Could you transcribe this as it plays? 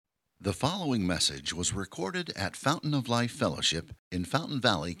The following message was recorded at Fountain of Life Fellowship in Fountain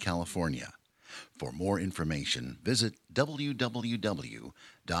Valley, California. For more information, visit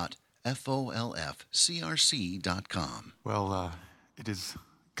www.folfcrc.com. Well, it is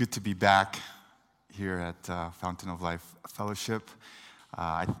good to be back here at Fountain of Life Fellowship.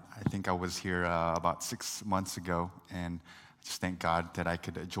 I think I was here about 6 months ago, and I just thank God that I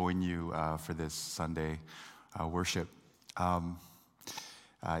could join you for this Sunday worship.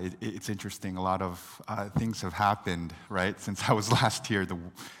 It's interesting. A lot of things have happened, right? Since I was last here,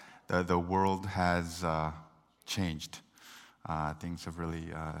 the world has changed. Things have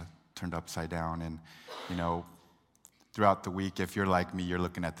really turned upside down, and throughout the week, if you're like me, you're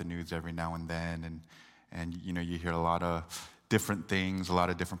looking at the news every now and then, and you hear a lot of different things, a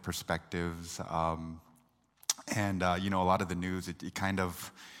lot of different perspectives, and a lot of the news, it kind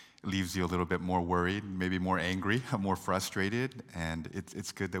of leaves you a little bit more worried, maybe more angry, more frustrated, and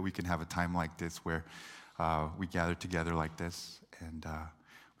it's good that we can have a time like this where we gather together like this, and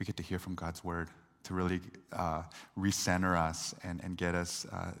we get to hear from God's Word to really recenter us and get us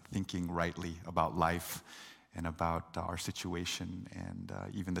thinking rightly about life and about our situation and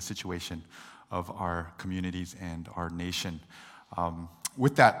even the situation of our communities and our nation.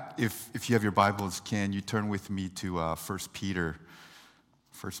 With that, if you have your Bibles, can you turn with me to 1 Peter?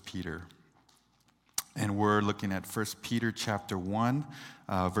 1 Peter. And we're looking at 1 Peter chapter 1,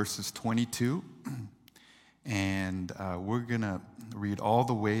 verses 22. And we're going to read all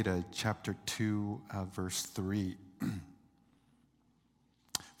the way to chapter 2, verse 3.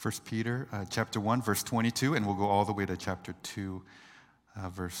 1 Peter chapter 1, verse 22, and we'll go all the way to chapter 2,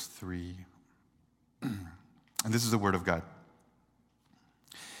 verse 3. And this is the word of God.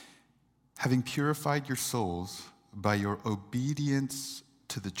 Having purified your souls by your obedience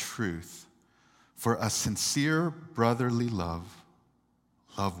to the truth, for a sincere brotherly love,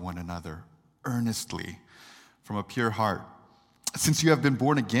 love one another earnestly from a pure heart, since you have been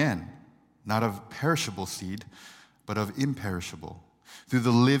born again, not of perishable seed, but of imperishable, through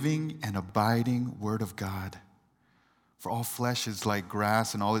the living and abiding word of God. For all flesh is like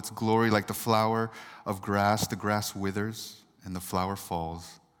grass, and all its glory like the flower of grass. The grass withers, and the flower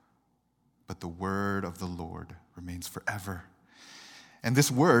falls, but the word of the Lord remains forever. And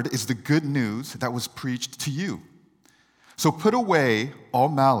this word is the good news that was preached to you. So put away all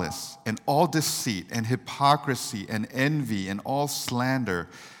malice and all deceit and hypocrisy and envy and all slander.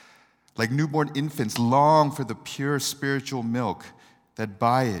 Like newborn infants, long for the pure spiritual milk, that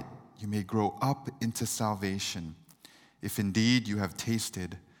by it you may grow up into salvation, if indeed you have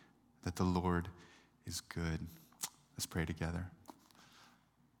tasted that the Lord is good. Let's pray together.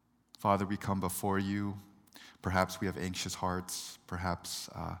 Father, we come before you. Perhaps we have anxious hearts. Perhaps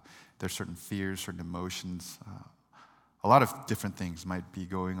there's certain fears, certain emotions. A lot of different things might be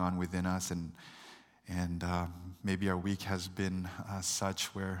going on within us, and maybe our week has been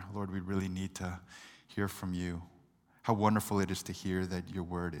such where, Lord, we really need to hear from you. How wonderful it is to hear that your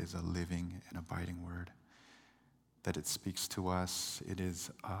word is a living and abiding word, that it speaks to us. It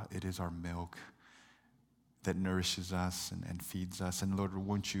is our milk that nourishes us and feeds us. And Lord,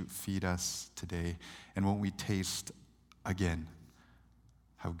 won't you feed us today? And won't we taste again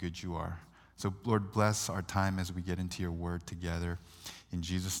how good you are? So Lord, bless our time as we get into your word together. In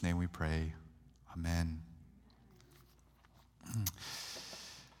Jesus' name we pray. Amen.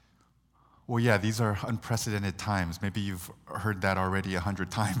 Well, yeah, these are unprecedented times. Maybe you've heard that already 100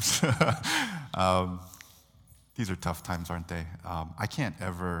 times. These are tough times, aren't they? I can't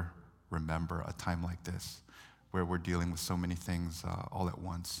ever remember a time like this, where we're dealing with so many things all at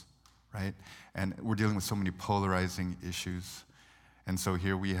once, right? And we're dealing with so many polarizing issues. And so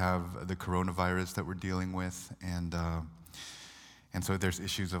here we have the coronavirus that we're dealing with, and so there's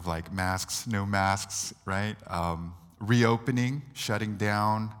issues of like masks, no masks, right? Reopening, shutting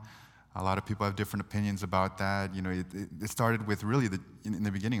down. A lot of people have different opinions about that. It started with really, in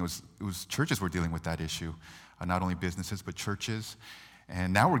the beginning, it was churches were dealing with that issue, not only businesses, but churches.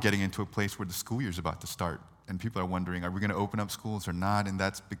 And now we're getting into a place where the school year is about to start. And people are wondering, are we going to open up schools or not? And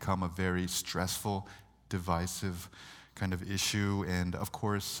that's become a very stressful, divisive kind of issue. And of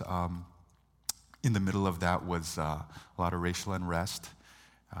course, in the middle of that was a lot of racial unrest.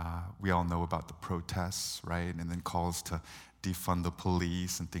 We all know about the protests, right? And then calls to defund the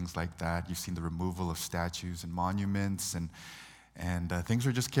police and things like that. You've seen the removal of statues and monuments, and things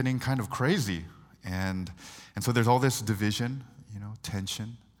are just getting kind of crazy. And so there's all this division,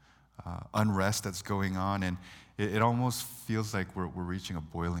 tension, unrest that's going on, and it almost feels like we're reaching a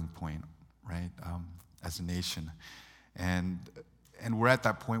boiling point, right, as a nation. And we're at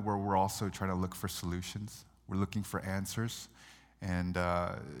that point where we're also trying to look for solutions. We're looking for answers. And,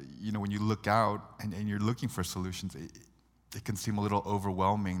 when you look out and you're looking for solutions, it can seem a little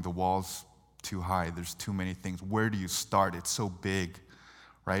overwhelming. The wall's too high. There's too many things. Where do you start? It's so big,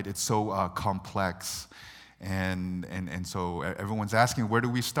 right? It's so complex. And so everyone's asking, where do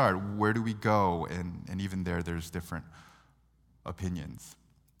we start? Where do we go? And even there's different opinions.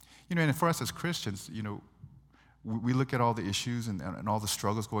 And for us as Christians, we look at all the issues and all the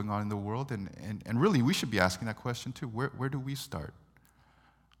struggles going on in the world, and really we should be asking that question too. Where do we start?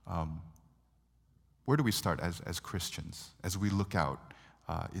 Where do we start as Christians, as we look out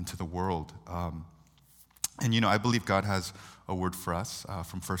into the world? And I believe God has a word for us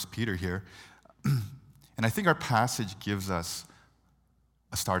from 1 Peter here. And I think our passage gives us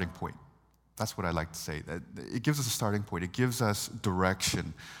a starting point. That's what I like to say. That it gives us a starting point. It gives us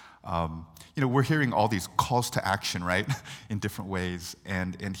direction. We're hearing all these calls to action, right, in different ways.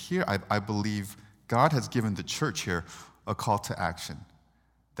 And here, I believe God has given the church here a call to action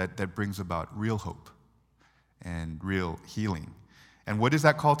that brings about real hope and real healing. And what is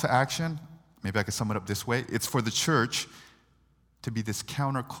that call to action? Maybe I could sum it up this way. It's for the church to be this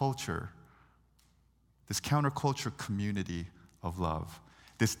counterculture community of love,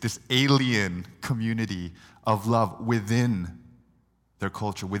 this alien community of love within their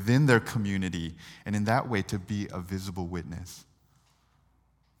culture, within their community, and in that way to be a visible witness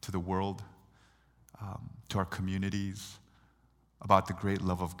to the world, to our communities, about the great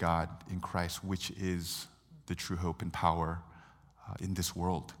love of God in Christ, which is the true hope and power in this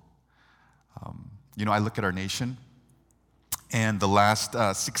world. I look at our nation, and the last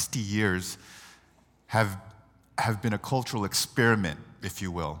 60 years have been a cultural experiment, if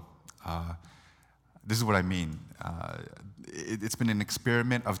you will. This is what I mean. It's been an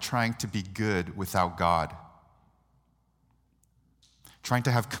experiment of trying to be good without God, trying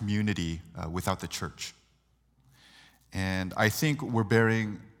to have community without the church. And I think we're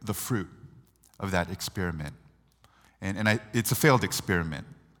bearing the fruit of that experiment. And it's a failed experiment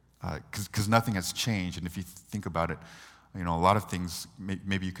because nothing has changed. And if you think about it, a lot of things,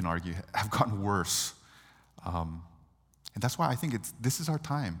 maybe you can argue, have gotten worse. And that's why I think this is our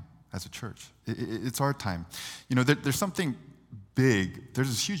time as a church. It's our time. There's something big. There's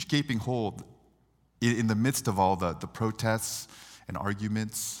this huge gaping hole in the midst of all the protests and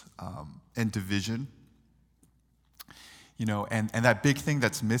arguments and division. And that big thing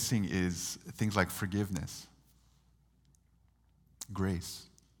that's missing is things like forgiveness, grace,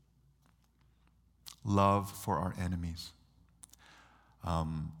 love for our enemies,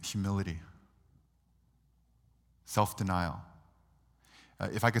 humility, self-denial.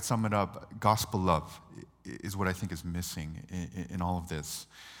 If I could sum it up, gospel love is what I think is missing in all of this.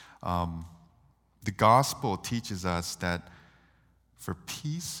 The gospel teaches us that for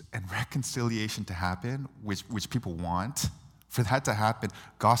peace and reconciliation to happen, which people want, for that to happen,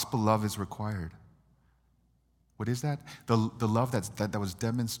 gospel love is required. What is that? The love that was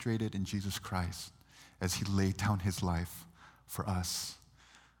demonstrated in Jesus Christ as he laid down his life for us,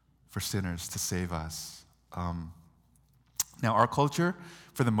 for sinners, to save us. Now, our culture,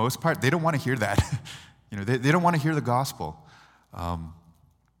 for the most part, they don't want to hear that. They don't want to hear the gospel.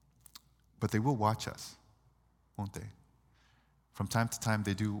 But they will watch us, won't they? From time to time,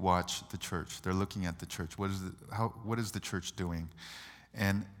 they do watch the church. They're looking at the church. What is the church doing?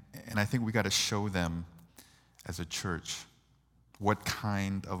 And I think we got to show them as a church what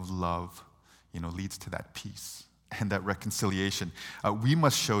kind of love, leads to that peace and that reconciliation. We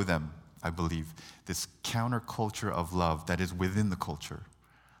must show them, I believe, this counterculture of love that is within the culture.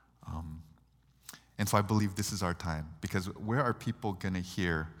 And so I believe this is our time, because where are people going to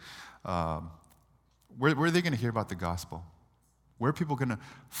hear? Where are they going to hear about the gospel? Where are people going to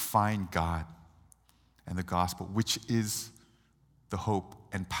find God and the gospel, which is the hope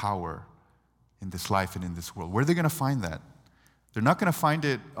and power in this life and in this world? Where are they going to find that? They're not going to find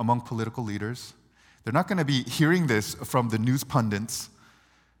it among political leaders. They're not going to be hearing this from the news pundits.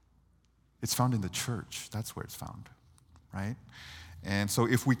 It's found in the church. That's where it's found, right? And so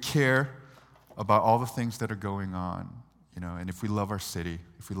if we care about all the things that are going on, and if we love our city,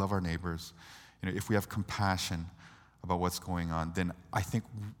 if we love our neighbors, if we have compassion about what's going on, then I think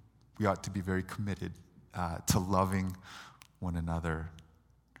we ought to be very committed to loving one another.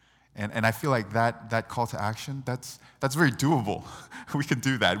 And I feel like that call to action, that's very doable. We can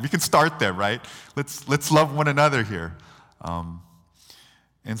do that. We can start there, right? Let's love one another here.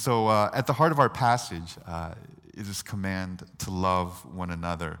 And so at the heart of our passage is this command to love one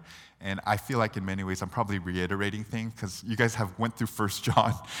another. And I feel like in many ways I'm probably reiterating things, because you guys have went through 1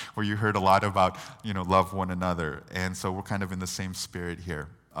 John where you heard a lot about, love one another. And so we're kind of in the same spirit here.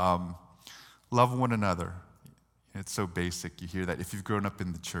 Love one another. It's so basic. You hear that. If you've grown up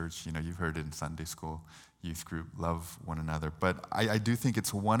in the church, you've heard it in Sunday school, youth group, love one another. But I do think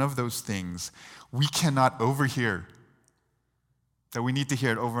it's one of those things we cannot overhear, that we need to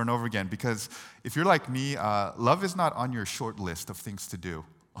hear it over and over again. Because if you're like me, love is not on your short list of things to do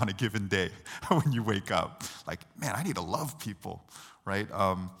on a given day when you wake up. Like, man, I need to love people, right?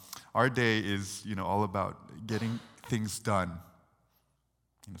 Our day is, all about getting things done.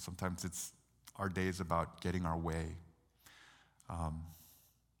 Sometimes our day is about getting our way,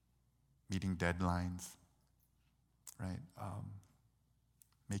 meeting deadlines, right?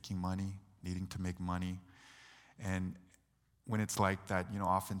 Making money, needing to make money. And when it's like that,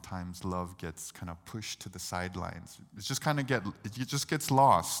 oftentimes love gets kind of pushed to the sidelines. It just gets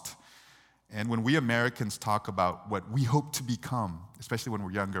lost. And when we Americans talk about what we hope to become, especially when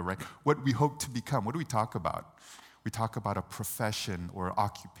we're younger, right? What we hope to become, what do we talk about? We talk about a profession or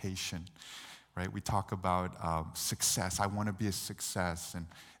occupation, right? We talk about success. I want to be a success. And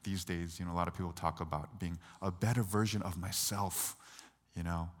these days, a lot of people talk about being a better version of myself,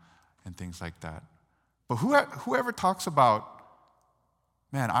 and things like that. But whoever talks about,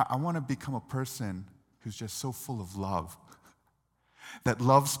 man, I want to become a person who's just so full of love, that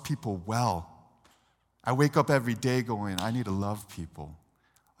loves people well. I wake up every day going, I need to love people.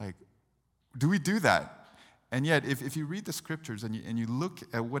 Like, do we do that? And yet, if you read the scriptures and you look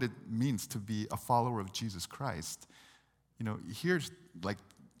at what it means to be a follower of Jesus Christ, here's like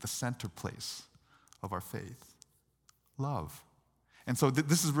the center place of our faith, love. And so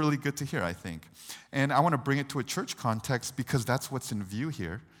this is really good to hear, I think. And I want to bring it to a church context because that's what's in view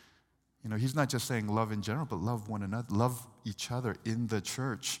here. He's not just saying love in general, but love one another, love each other in the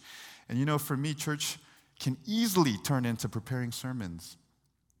church. And for me, church can easily turn into preparing sermons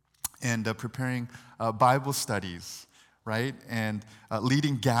and preparing Bible studies, right? And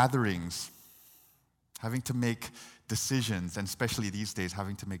leading gatherings, having to make decisions, and especially these days,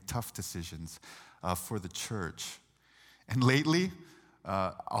 having to make tough decisions for the church. And lately,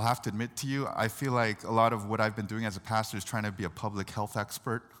 I'll have to admit to you, I feel like a lot of what I've been doing as a pastor is trying to be a public health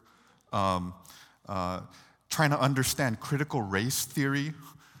expert, trying to understand critical race theory,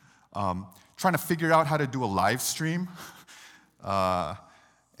 trying to figure out how to do a live stream.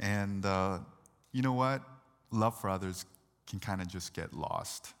 And you know what? Love for others can kind of just get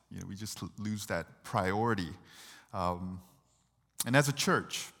lost. We just lose that priority. And as a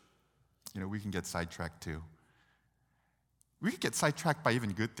church, we can get sidetracked too. We could get sidetracked by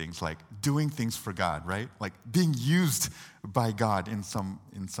even good things like doing things for God, right? Like being used by God in some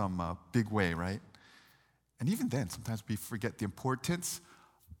big way, right? And even then, sometimes we forget the importance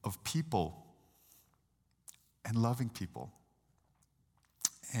of people and loving people.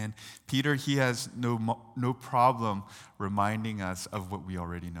 And Peter, he has no problem reminding us of what we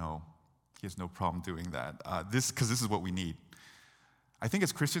already know. He has no problem doing that. Because this is what we need. I think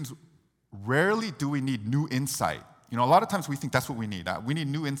as Christians, rarely do we need new insight. A lot of times we think that's what we need. We need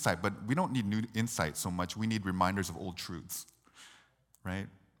new insight, but we don't need new insight so much. We need reminders of old truths, right?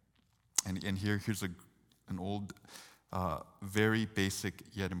 And here's an old, very basic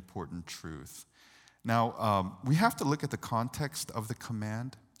yet important truth. Now, we have to look at the context of the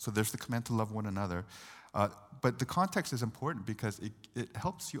command. So there's the command to love one another. But the context is important because it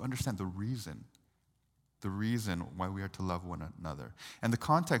helps you understand the reason why we are to love one another. And the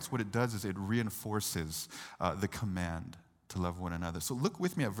context, what it does is it reinforces the command to love one another. So look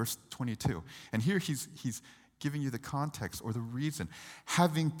with me at verse 22. And here he's giving you the context or the reason.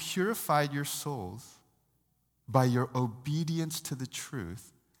 Having purified your souls by your obedience to the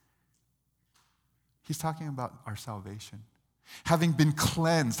truth. He's talking about our salvation. Having been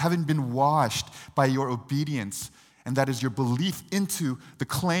cleansed, having been washed by your obedience, and that is your belief into the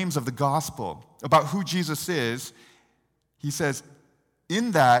claims of the gospel about who Jesus is, he says,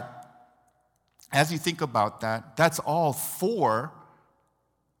 in that, as you think about that, that's all for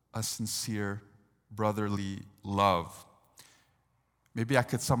a sincere brotherly love. Maybe I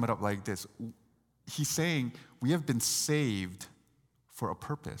could sum it up like this. He's saying we have been saved for a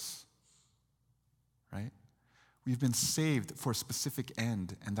purpose, right? We've been saved for a specific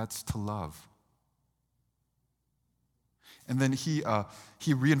end, and that's to love. And then he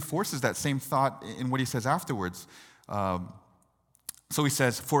reinforces that same thought in what he says afterwards. So he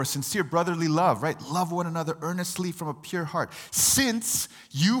says, for a sincere brotherly love, right? Love one another earnestly from a pure heart, since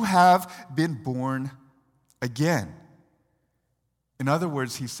you have been born again. In other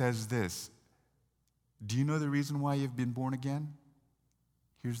words, he says this. Do you know the reason why you've been born again?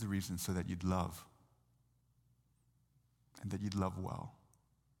 Here's the reason, so that you'd love. And that you'd love well.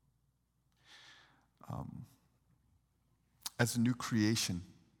 As a new creation,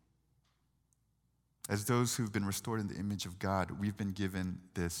 As those who've been restored in the image of God, we've been given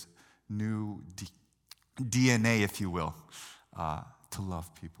this new DNA, if you will, to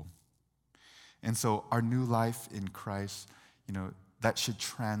love people. And so our new life in Christ, that should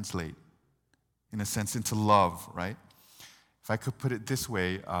translate, in a sense, into love, right? If I could put it this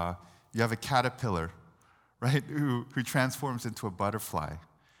way, you have a caterpillar, right, who transforms into a butterfly.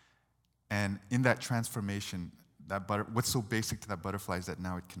 And in that transformation, what's so basic to that butterfly is that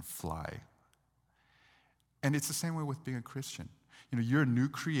now it can fly. And it's the same way with being a Christian. You're a new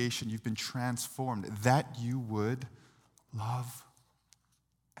creation. You've been transformed that you would love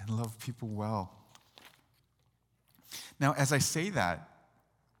and love people well. Now, as I say that,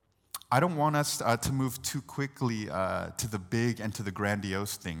 I don't want us to move too quickly to the big and to the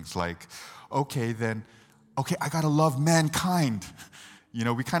grandiose things like, I got to love mankind.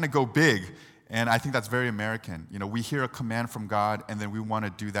 We kind of go big, and I think that's very American. We hear a command from God, and then we want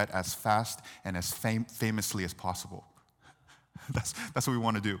to do that as fast and as famously as possible. That's what we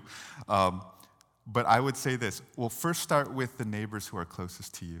want to do. But I would say this. Well, first start with the neighbors who are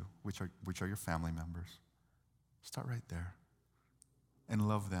closest to you, which are your family members. Start right there and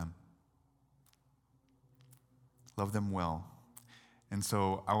love them. Love them well. And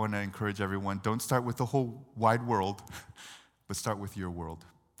so I want to encourage everyone, don't start with the whole wide world, but start with your world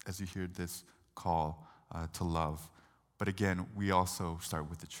as you hear this call to love. But again, we also start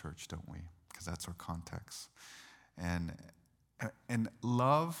with the church, don't we? Because that's our context. And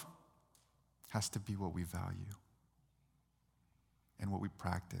love has to be what we value and what we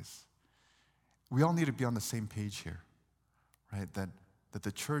practice. We all need to be on the same page here, right? That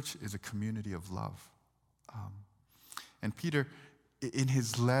the church is a community of love. And Peter, in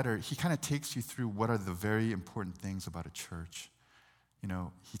his letter, he kind of takes you through what are the very important things about a church.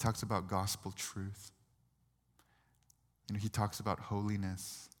 He talks about gospel truth. He talks about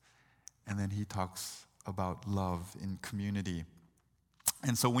holiness. And then he talks about love in community.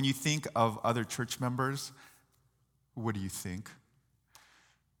 And so when you think of other church members, what do you think?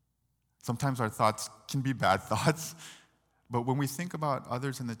 Sometimes our thoughts can be bad thoughts. But when we think about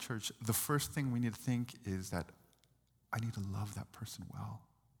others in the church, the first thing we need to think is that I need to love that person well.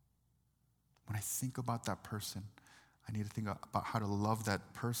 When I think about that person, I need to think about how to love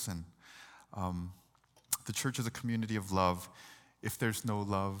that person. The church is a community of love. If there's no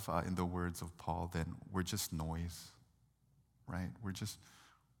love, in the words of Paul, then we're just noise, right?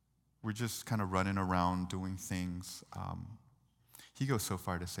 We're just kind of running around doing things. He goes so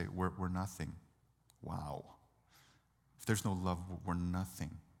far to say, we're nothing. Wow. If there's no love, we're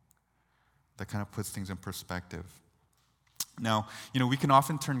nothing. That kind of puts things in perspective. Now, we can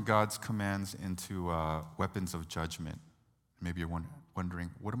often turn God's commands into weapons of judgment. Maybe you're wondering,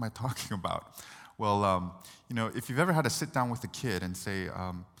 what am I talking about? Well, if you've ever had to sit down with a kid and say,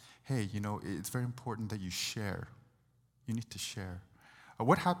 hey, it's very important that you share. You need to share.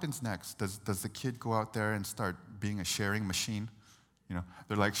 What happens next? Does the kid go out there and start being a sharing machine?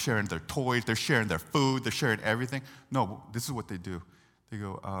 They're like sharing their toys, they're sharing their food, they're sharing everything. No, this is what they do. They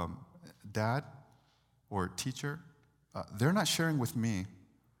go, Dad or teacher, they're not sharing with me.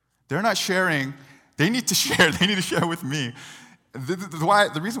 They're not sharing. They need to share. They need to share with me.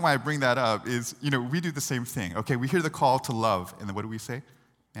 The reason why I bring that up is, we do the same thing. Okay, we hear the call to love, and then what do we say?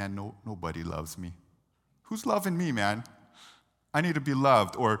 Man, nobody loves me. Who's loving me, man? I need to be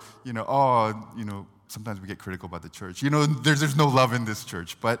loved. Or, sometimes we get critical about the church. There's no love in this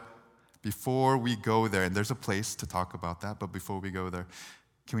church. But before we go there, and there's a place to talk about that, but before we go there,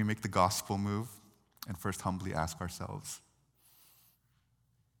 can we make the gospel move and first humbly ask ourselves,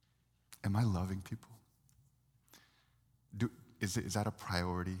 am I loving people? Is that a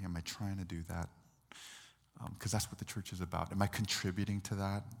priority? Am I trying to do that? Because that's what the church is about. Am I contributing to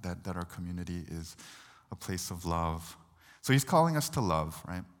that our community is a place of love? So he's calling us to love,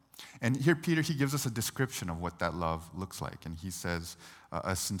 right? And here Peter, he gives us a description of what that love looks like. And he says,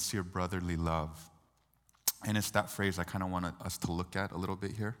 a sincere brotherly love. And it's that phrase I kind of want us to look at a little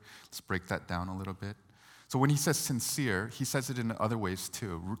bit here. Let's break that down a little bit. So when he says sincere, he says it in other ways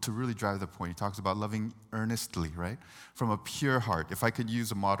too, to really drive the point. He talks about loving earnestly, right? From a pure heart. If I could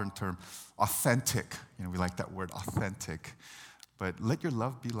use a modern term, authentic. We like that word, authentic. But let your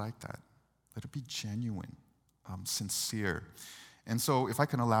love be like that. Let it be genuine, sincere. And so if I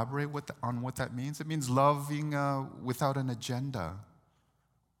can elaborate on what that means, it means loving without an agenda,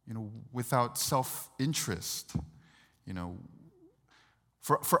 without self-interest.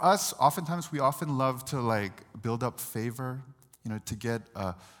 For us, oftentimes we often love to build up favor, to get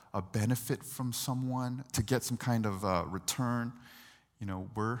a benefit from someone, to get some kind of return.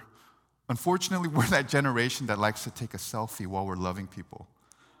 Unfortunately, we're that generation that likes to take a selfie while we're loving people,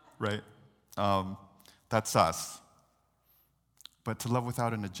 right? That's us. But to love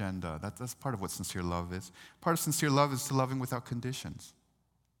without an agenda, that's part of what sincere love is. Part of sincere love is to loving without conditions.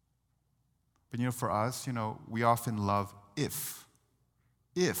 But for us, we often love if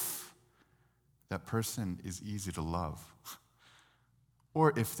that person is easy to love,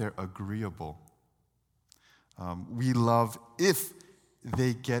 or if they're agreeable. We love if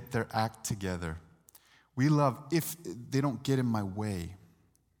they get their act together. We love if they don't get in my way.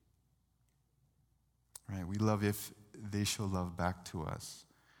 Right? We love if they show love back to us.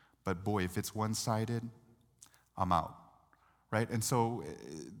 But boy, if it's one-sided, I'm out. Right? And so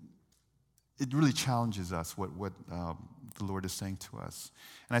it really challenges us what the Lord is saying to us.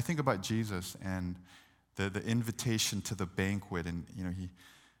 And I think about Jesus and the invitation to the banquet, and he,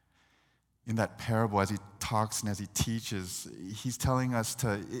 in that parable, as he talks and as he teaches, he's telling us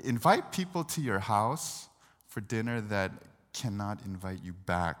to invite people to your house for dinner that cannot invite you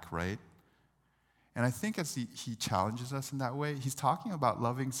back, right? And I think as he challenges us in that way, he's talking about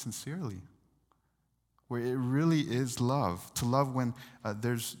loving sincerely, where it really is love, to love when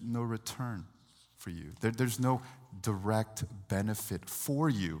there's no return for you. There's no direct benefit for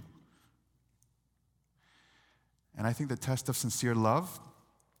you. And I think the test of sincere love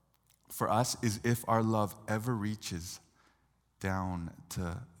for us is if our love ever reaches down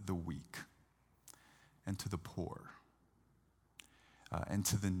to the weak and to the poor and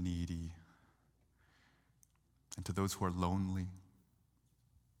to the needy and to those who are lonely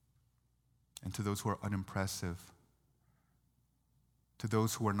and to those who are unimpressive, to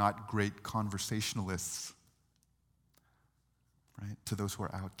those who are not great conversationalists, right? To those who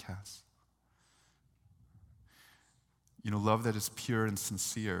are outcasts. Love that is pure and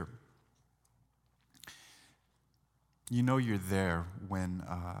sincere. You're there when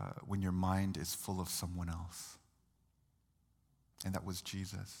your mind is full of someone else. And that was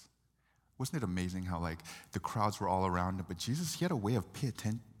Jesus. Wasn't it amazing how the crowds were all around him, but Jesus, he had a way of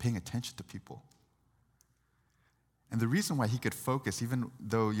paying attention to people. And the reason why he could focus, even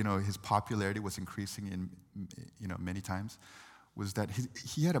though, his popularity was increasing in, many times, was that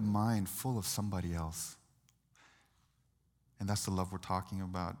he had a mind full of somebody else. And that's the love we're talking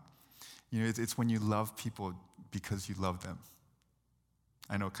about. It's when you love people because you love them.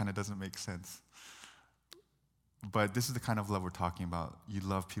 I know it kind of doesn't make sense. But this is the kind of love we're talking about. You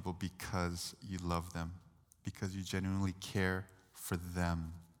love people because you love them, because you genuinely care for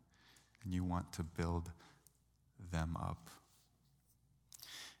them, and you want to build them up.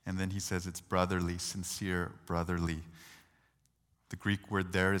 And then he says it's brotherly, sincere, brotherly. The Greek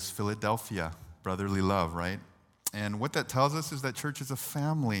word there is Philadelphia, brotherly love, right? And what that tells us is that church is a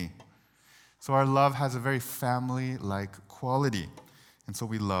family. So our love has a very family-like quality. And so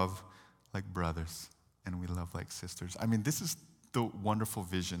we love like brothers, and we love like sisters. This is the wonderful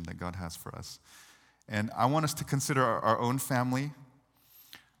vision that God has for us. And I want us to consider our own family.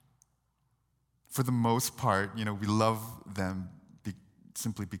 For the most part, we love them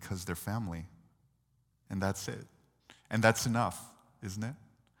simply because they're family. And that's it. And that's enough, isn't it?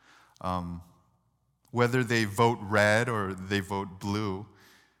 Whether they vote red or they vote blue,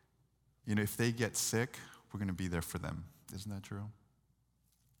 if they get sick, we're going to be there for them. Isn't that true?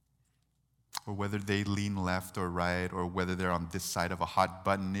 Or whether they lean left or right, or whether they're on this side of a hot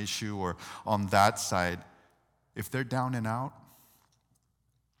button issue or on that side, if they're down and out,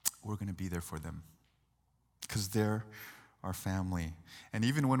 we're going to be there for them because they're our family. And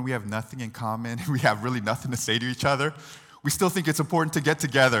even when we have nothing in common, we have really nothing to say to each other, we still think it's important to get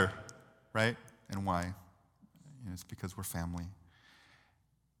together, right? And why? It's because we're family.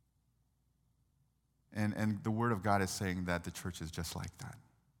 And the Word of God is saying that the church is just like that.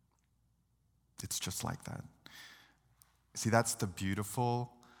 It's just like that. See, that's the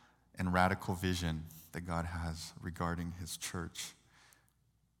beautiful and radical vision that God has regarding His church.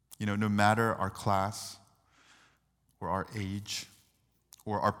 No matter our class or our age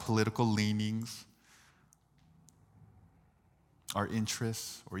or our political leanings, our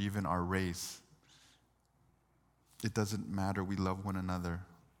interests, or even our race, it doesn't matter. We love one another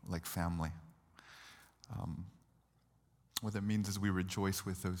like family. What that means is we rejoice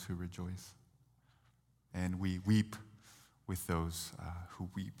with those who rejoice. And we weep with those who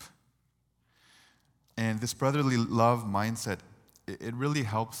weep. And this brotherly love mindset, it really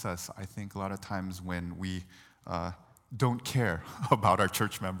helps us, I think, a lot of times when we don't care about our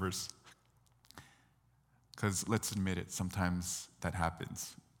church members. Because let's admit it, sometimes that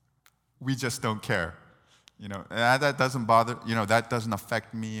happens. We just don't care. That doesn't bother, that doesn't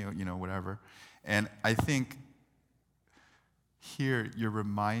affect me, whatever. And I think here you're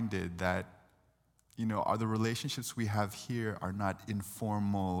reminded that, the relationships we have here are not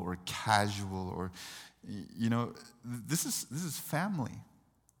informal or casual or, This is family.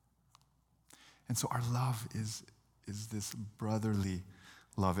 And so our love is this brotherly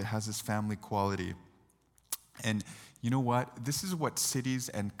love. It has this family quality. And you know what? This is what cities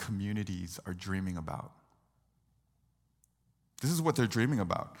and communities are dreaming about. This is what they're dreaming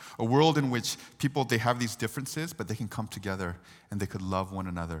about. A world in which people, they have these differences, but they can come together and they could love one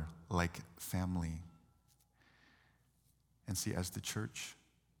another like family. And see, as the church,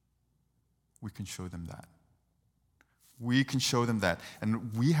 we can show them that. We can show them that.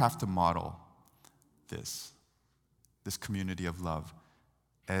 And we have to model this community of love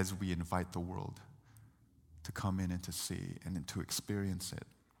as we invite the world to come in and to see and to experience it.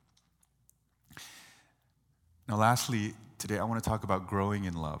 Now, lastly, today I want to talk about growing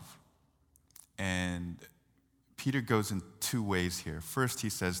in love. And Peter goes in two ways here. First, he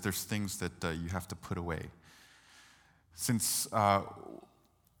says there's things that you have to put away. Since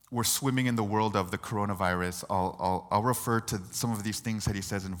we're swimming in the world of the coronavirus, I'll refer to some of these things that he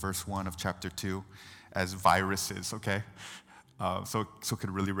says in verse 1 of chapter 2 as viruses, okay? So it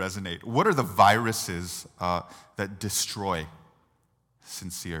could really resonate. What are the viruses that destroy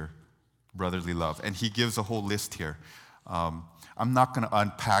sincere brotherly love? And he gives a whole list here. I'm not going to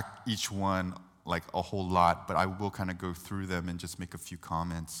unpack each one like a whole lot, but I will kind of go through them and just make a few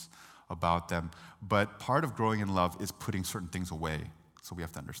comments about them. But part of growing in love is putting certain things away. So we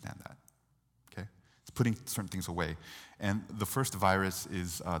have to understand that, okay? It's putting certain things away. And the first virus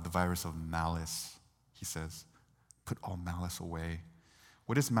is the virus of malice, he says. Put all malice away.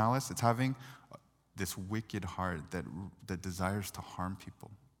 What is malice? It's having this wicked heart that desires to harm people.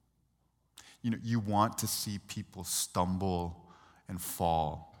 You want to see people stumble and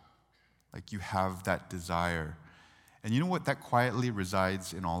fall. Like you have that desire. And you know what? That quietly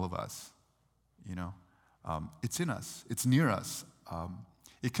resides in all of us. It's in us. It's near us.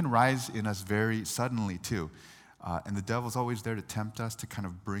 It can rise in us very suddenly too. And the devil's always there to tempt us, to kind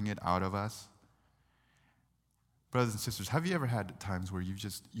of bring it out of us. Brothers and sisters, have you ever had times where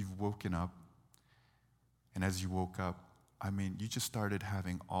you've woken up, and as you woke up, you just started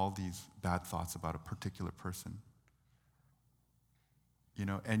having all these bad thoughts about a particular person?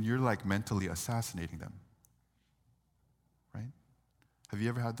 And you're like mentally assassinating them, right? Have you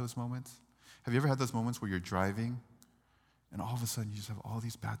ever had those moments? Have you ever had those moments where you're driving and all of a sudden you just have all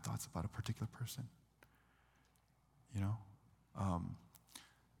these bad thoughts about a particular person?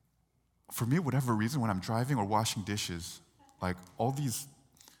 For me, whatever reason, when I'm driving or washing dishes, like all these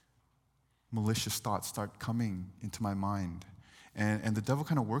malicious thoughts start coming into my mind. And the devil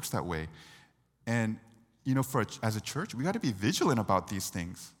kind of works that way. And, as a church, we got to be vigilant about these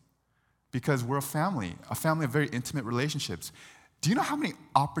things because we're a family of very intimate relationships. Do you know how many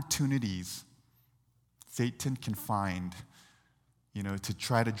opportunities Satan can find, to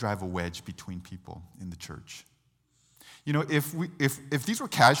try to drive a wedge between people in the church? If these were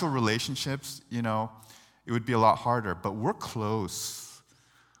casual relationships, it would be a lot harder. But we're close.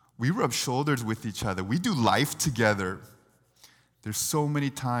 We rub shoulders with each other. We do life together. There's so many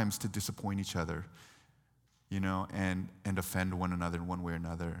times to disappoint each other, and offend one another in one way or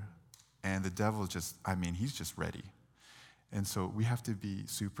another. And the devil he's just ready. And so we have to be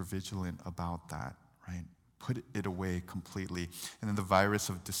super vigilant about that, right? Put it away completely. And then the virus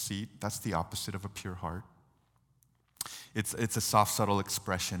of deceit, that's the opposite of a pure heart. It's a soft, subtle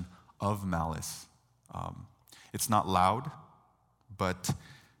expression of malice. It's not loud, but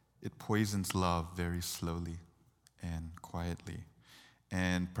it poisons love very slowly and quietly.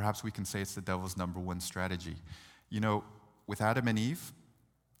 And perhaps we can say it's the devil's number one strategy. With Adam and Eve,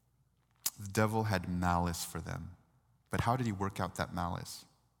 the devil had malice for them. But how did he work out that malice?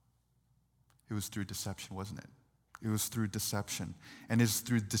 It was through deception, wasn't it? It was through deception. And it's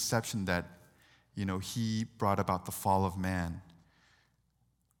through deception that he brought about the fall of man.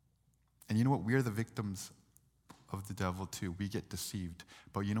 And you know what? We are the victims of the devil too. We get deceived.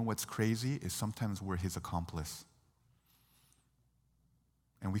 But you know what's crazy is sometimes we're his accomplice.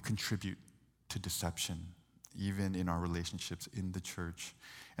 And we contribute to deception, even in our relationships in the church.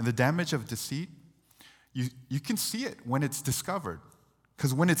 And the damage of deceit, you can see it when it's discovered.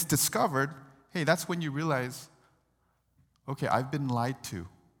 Because when it's discovered, hey, that's when you realize, okay, I've been lied to.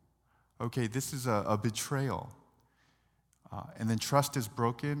 Okay, this is a betrayal. And then trust is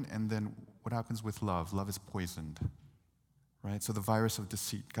broken, and then what happens with love? Love is poisoned, right? So the virus of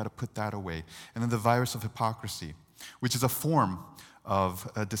deceit, got to put that away. And then the virus of hypocrisy, which is a form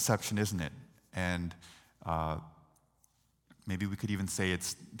of deception, isn't it? And maybe we could even say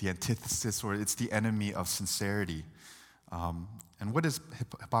it's the antithesis or it's the enemy of sincerity. And what is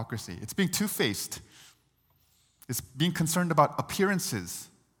hypocrisy? It's being two-faced. It's being concerned about appearances.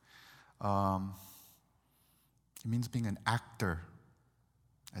 It means being an actor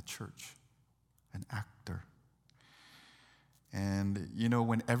at church. An actor. And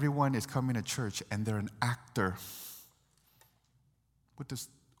when everyone is coming to church and they're an actor,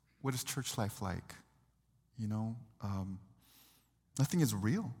 what is church life like? Nothing is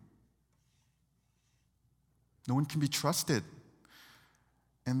real. No one can be trusted.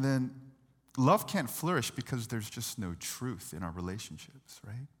 And then love can't flourish because there's just no truth in our relationships,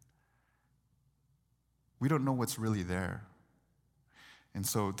 right? We don't know what's really there. And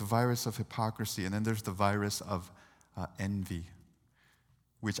so the virus of hypocrisy, and then there's the virus of envy,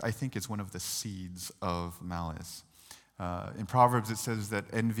 which I think is one of the seeds of malice. In Proverbs it says that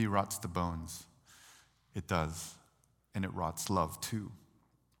envy rots the bones. It does. And it rots love too.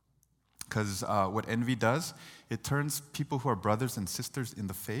 Because what envy does, it turns people who are brothers and sisters in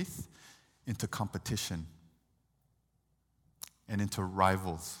the faith into competition and into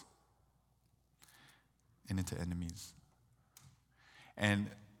rivals and into enemies. And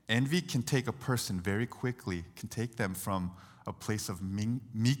envy can take a person very quickly, can take them from a place of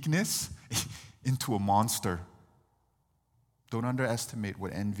meekness into a monster. Don't underestimate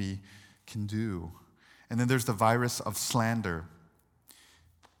what envy can do. And then there's the virus of slander.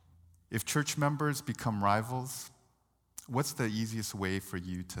 If church members become rivals, what's the easiest way for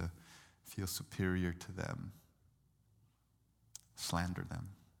you to feel superior to them? Slander them.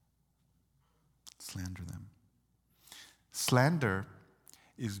 Slander them. Slander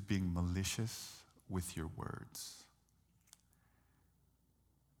is being malicious with your words.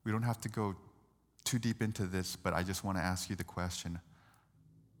 We don't have to go too deep into this, but I just want to ask you the question,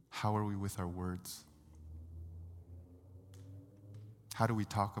 how are we with our words? How do we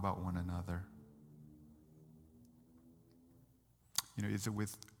talk about one another? Is it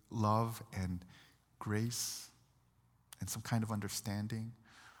with love and grace and some kind of understanding?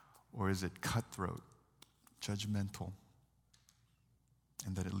 Or is it cutthroat, judgmental,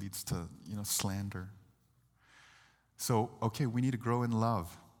 and that it leads to, slander? So, okay, we need to grow in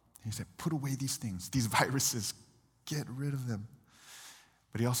love. He said, put away these things, these viruses, get rid of them.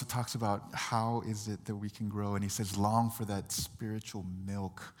 But he also talks about how is it that we can grow. And he says, long for that spiritual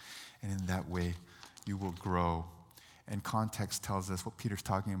milk. And in that way, you will grow. And context tells us what Peter's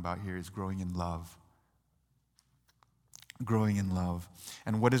talking about here is growing in love. Growing in love.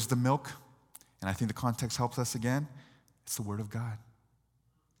 And what is the milk? And I think the context helps us again. It's the Word of God.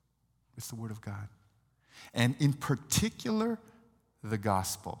 It's the Word of God. And in particular, the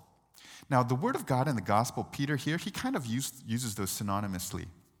gospel. Now, the Word of God and the gospel, Peter here, he kind of uses those synonymously.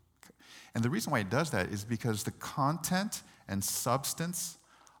 And the reason why he does that is because the content and substance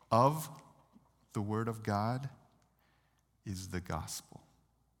of the Word of God is the gospel,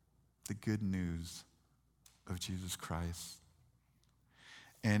 the good news of Jesus Christ.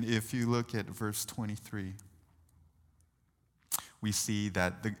 And if you look at verse 23, we see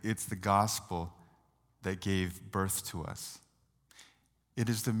that it's the gospel that gave birth to us. It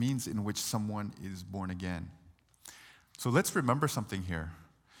is the means in which someone is born again. So let's remember something here.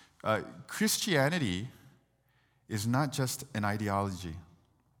 Christianity is not just an ideology.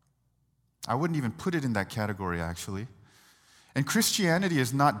 I wouldn't even put it in that category, actually. And Christianity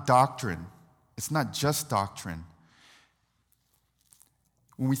is not doctrine. It's not just doctrine.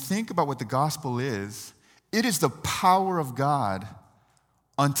 When we think about what the gospel is, it is the power of God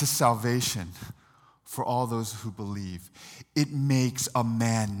unto salvation for all those who believe. It makes a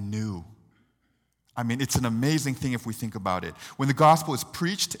man new. I mean, it's an amazing thing if we think about it. When the gospel is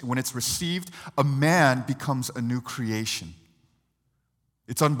preached, when it's received, a man becomes a new creation.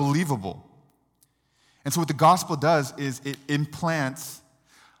 It's unbelievable. And so what the gospel does is it implants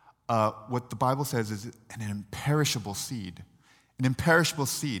what the Bible says is an imperishable seed. An imperishable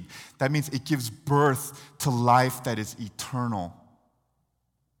seed. That means it gives birth to life that is eternal.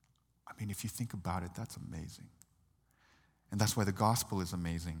 I mean, if you think about it, that's amazing. And that's why the gospel is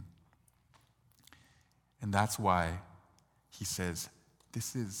amazing. And that's why he says,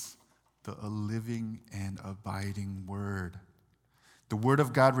 this is a living and abiding word. The word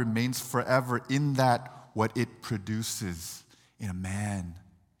of God remains forever in that what it produces in a man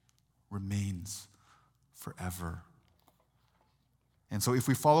remains forever. And so if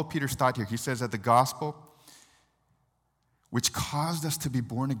we follow Peter's thought here, he says that the gospel, which caused us to be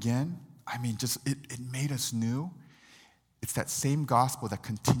born again, I mean, just it made us new. It's that same gospel that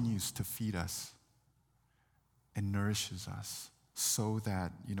continues to feed us and nourishes us so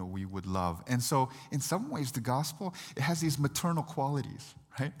that, we would love. And so in some ways, the gospel, it has these maternal qualities,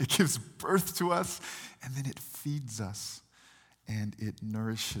 right? It gives birth to us, and then it feeds us, and it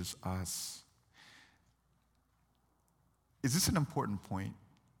nourishes us. Is this an important point?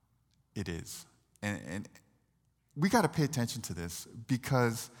 It is. And we got to pay attention to this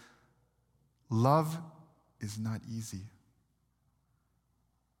because love is not easy.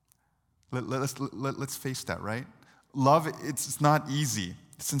 Let's face that, right? Love, it's not easy.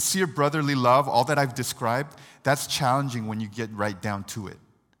 Sincere brotherly love, all that I've described, that's challenging when you get right down to it.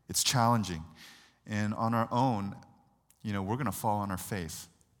 It's challenging. And on our own, we're going to fall on our face.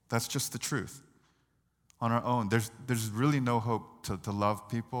 That's just the truth. On our own, there's really no hope to love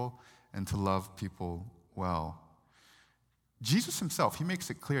people and to love people well. Jesus himself, he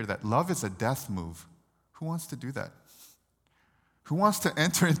makes it clear that love is a death move. Who wants to do that? Who wants to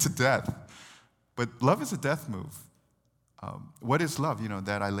enter into death? But love is a death move. What is love?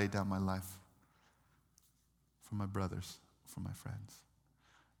 That I lay down my life for my brothers, for my friends,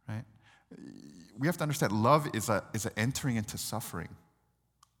 right? We have to understand love is a entering into suffering.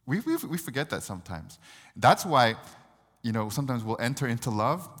 We forget that sometimes. That's why, sometimes we'll enter into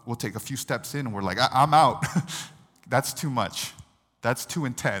love, we'll take a few steps in, and we're like, I'm out. That's too much. That's too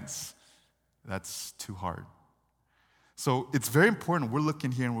intense. That's too hard. So it's very important. We're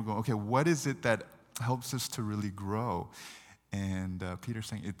looking here and we're going, okay, what is it that helps us to really grow? And Peter's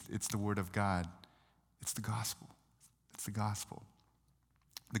saying it's the Word of God. It's the gospel. It's the gospel.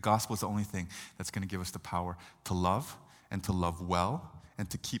 The gospel is the only thing that's going to give us the power to love and to love well and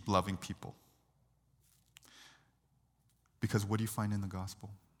to keep loving people. Because what do you find in the gospel?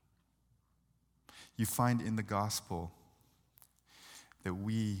 You find in the gospel that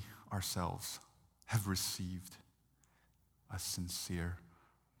we ourselves have received a sincere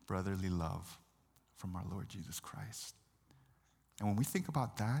brotherly love from our Lord Jesus Christ. And when we think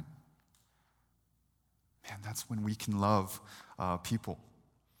about that, man, that's when we can love people.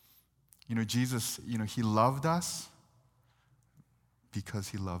 Jesus, he loved us because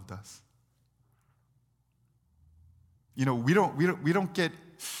he loved us. We don't get,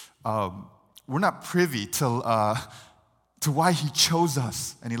 we're not privy to why he chose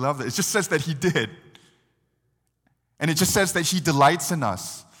us and he loved us. It just says that he did. And it just says that he delights in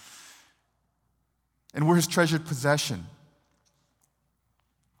us. And we're his treasured possession.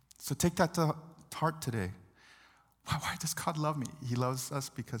 So take that to heart today. Why does God love me? He loves us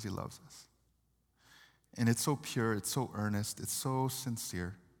because he loves us. And it's so pure, it's so earnest, it's so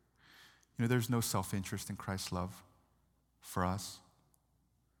sincere. There's no self-interest in Christ's love for us.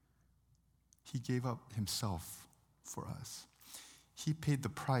 He gave up himself for us. He paid the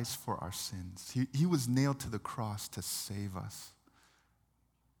price for our sins. He was nailed to the cross to save us.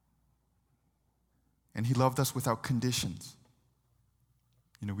 And he loved us without conditions.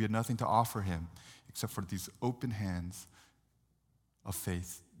 We had nothing to offer him except for these open hands of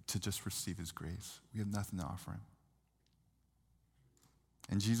faith to just receive his grace. We had nothing to offer him.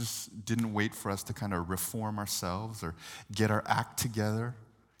 And Jesus didn't wait for us to kind of reform ourselves or get our act together.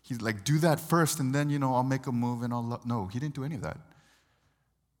 He's like, do that first and then, I'll make a move and I'll love. No, he didn't do any of that.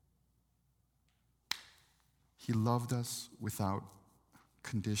 He loved us without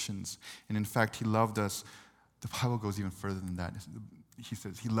conditions. And in fact, he loved us. The Bible goes even further than that. He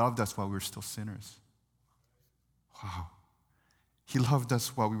says, he loved us while we were still sinners. Wow. He loved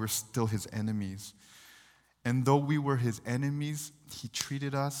us while we were still his enemies. And though we were his enemies, he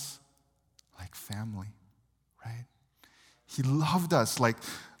treated us like family, right? He loved us like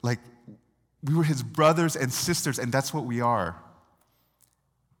we were his brothers and sisters, and that's what we are.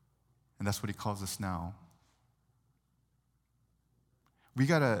 And that's what he calls us now. We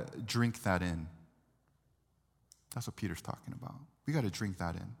got to drink that in. That's what Peter's talking about. We got to drink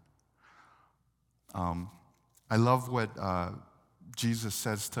that in. I love what Jesus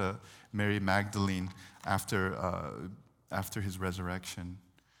says to Mary Magdalene after his resurrection.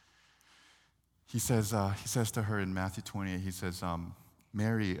 He says to her in Matthew 28, he says,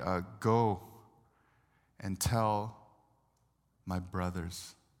 Mary, go and tell my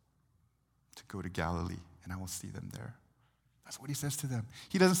brothers to go to Galilee, and I will see them there. That's what he says to them.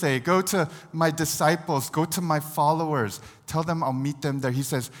 He doesn't say, go to my disciples, go to my followers, tell them I'll meet them there. He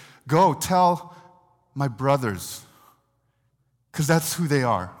says, go tell my brothers, because that's who they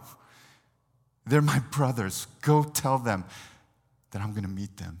are. They're my brothers. Go tell them that I'm going to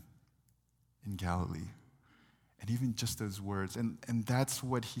meet them in Galilee. And even just those words, and that's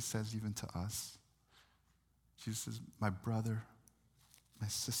what he says even to us. Jesus says, my brother, my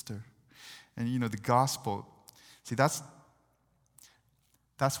sister. And the gospel, see, that's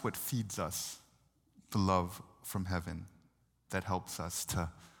what feeds us, the love from heaven that helps us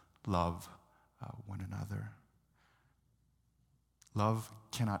to love one another. Love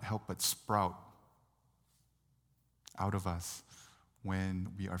cannot help but sprout out of us when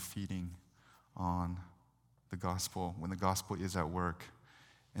we are feeding on the gospel, when the gospel is at work.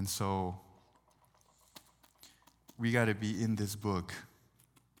 And so we got to be in this book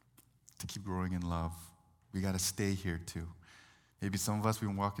to keep growing in love. We got to stay here too. Maybe some of us, we've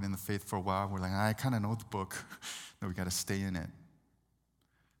been walking in the faith for a while. We're like, I kind of know the book. No, we got to stay in it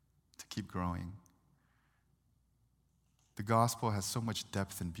to keep growing. The gospel has so much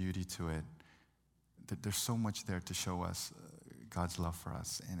depth and beauty to it. That there's so much there to show us God's love for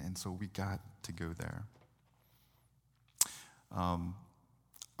us. And so we got to go there.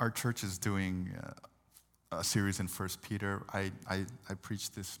 Our church is doing a series in 1 Peter. I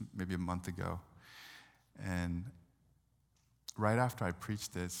preached this maybe a month ago. And right after I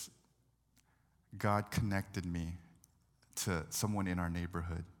preached this, God connected me to someone in our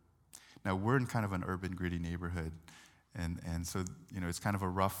neighborhood. Now, we're in kind of an urban, gritty neighborhood. And so, it's kind of a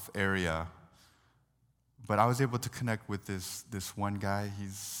rough area. But I was able to connect with this one guy.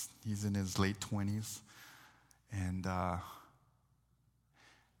 He's in his late 20s. And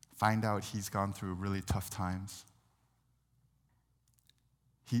find out he's gone through really tough times.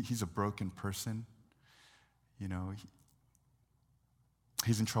 He's a broken person.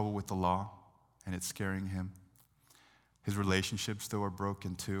 He's in trouble with the law, and it's scaring him. His relationships, though, are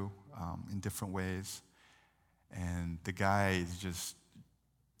broken too, in different ways. And the guy is just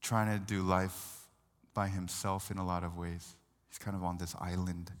trying to do life by himself in a lot of ways. He's kind of on this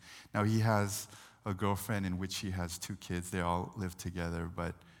island. Now, he has a girlfriend in which he has 2 kids. They all live together,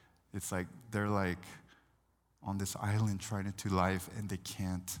 but it's like they're like on this island trying to do life, and they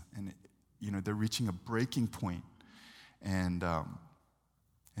can't. And, they're reaching a breaking point. And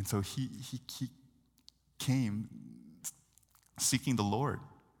so he came seeking the Lord.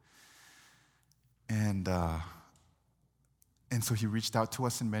 And so he reached out to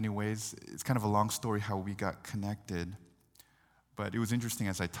us in many ways. It's kind of a long story how we got connected. But it was interesting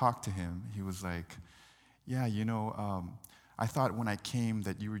as I talked to him. He was like, yeah, I thought when I came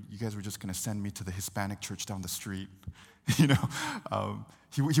that you guys were just going to send me to the Hispanic church down the street.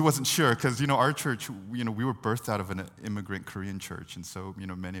 He wasn't sure because, our church, we were birthed out of an immigrant Korean church. And so,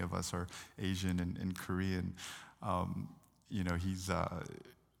 many of us are Asian and Korean. He's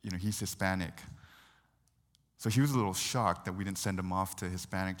Hispanic. So he was a little shocked that we didn't send him off to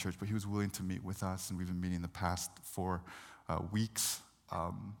Hispanic church, but he was willing to meet with us, and we've been meeting the past 4 weeks.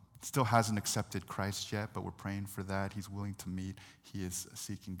 Still hasn't accepted Christ yet, but we're praying for that. He's willing to meet. He is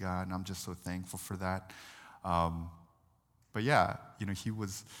seeking God, and I'm just so thankful for that. But yeah, he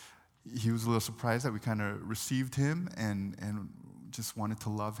was a little surprised that we kind of received him and just wanted to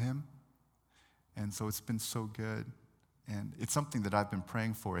love him. And so it's been so good. And it's something that I've been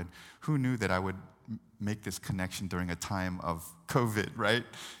praying for. And who knew that I would make this connection during a time of COVID, right?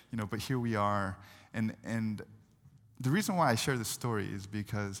 But here we are. And the reason why I share this story is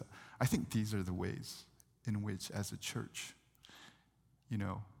because I think these are the ways in which, as a church,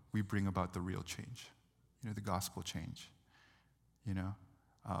 we bring about the real change, the gospel change,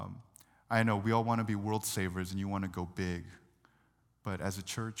 I know we all want to be world savers and you want to go big. But as a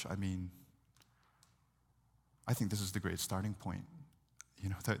church, I think this is the great starting point,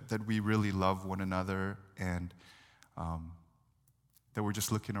 that we really love one another and that we're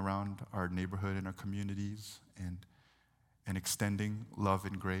just looking around our neighborhood and our communities and extending love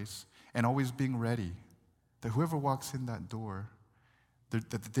and grace and always being ready that whoever walks in that door,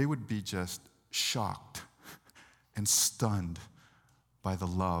 that they would be just shocked and stunned by the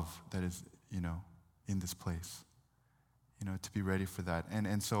love that is, in this place, to be ready for that.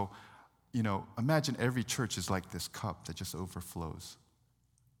 And so, imagine every church is like this cup that just overflows.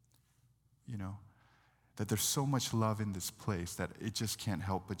 That there's so much love in this place that it just can't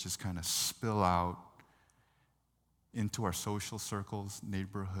help but just kind of spill out into our social circles,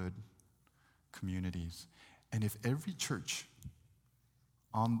 neighborhood, communities. And if every church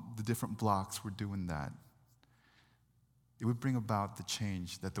on the different blocks were doing that, it would bring about the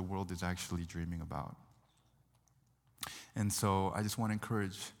change that the world is actually dreaming about. And so I just want to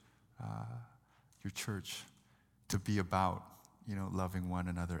encourage your church to be about, loving one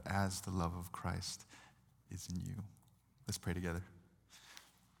another as the love of Christ is in you. Let's pray together.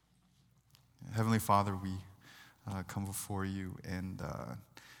 Heavenly Father, we come before you, and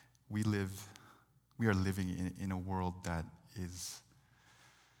we are living in a world that is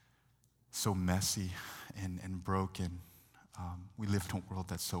so messy and broken. We live in a world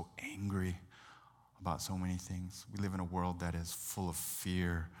that's so angry about so many things. We live in a world that is full of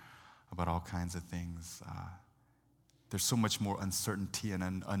fear about all kinds of things. There's so much more uncertainty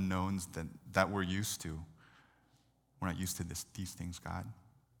and unknowns that we're used to. We're not used to these things, God.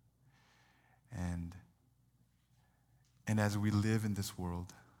 And as we live in this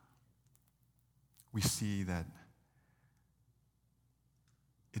world, we see that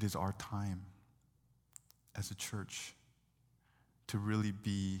it is our time as a church to really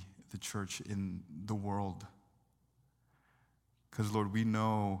be the church in the world. Because, Lord, we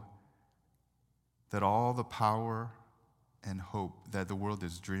know that all the power and hope that the world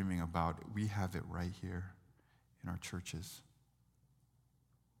is dreaming about, we have it right here in our churches.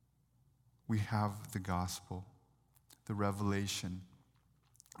 We have the gospel, the revelation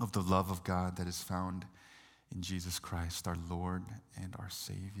of the love of God that is found in Jesus Christ, our Lord and our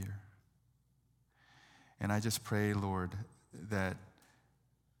Savior. And I just pray, Lord, that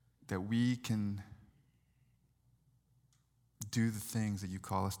we can do the things that you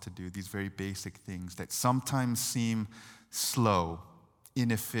call us to do, these very basic things that sometimes seem slow,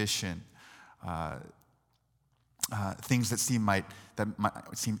 inefficient, things that might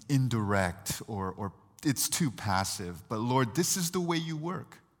seem indirect or it's too passive. But Lord, this is the way you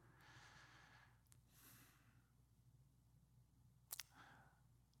work.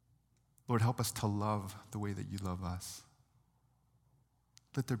 Lord, help us to love the way that you love us.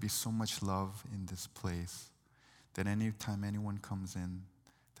 Let there be so much love in this place that anytime anyone comes in,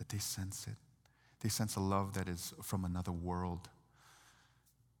 that they sense it. They sense a love that is from another world.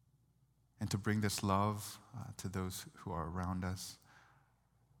 And to bring this love to those who are around us,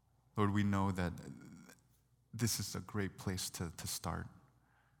 Lord, we know that this is a great place to start.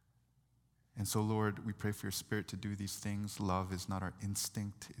 And so, Lord, we pray for your Spirit to do these things. Love is not our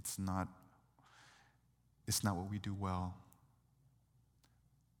instinct. It's not what we do well.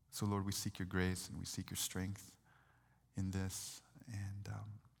 So, Lord, we seek your grace and we seek your strength in this. And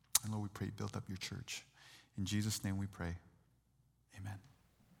Lord, we pray you build up your church. In Jesus' name we pray. Amen.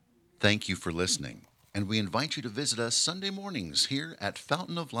 Thank you for listening, and we invite you to visit us Sunday mornings here at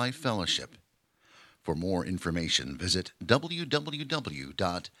Fountain of Life Fellowship. For more information, visit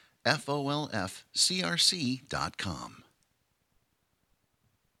www.folfcrc.com.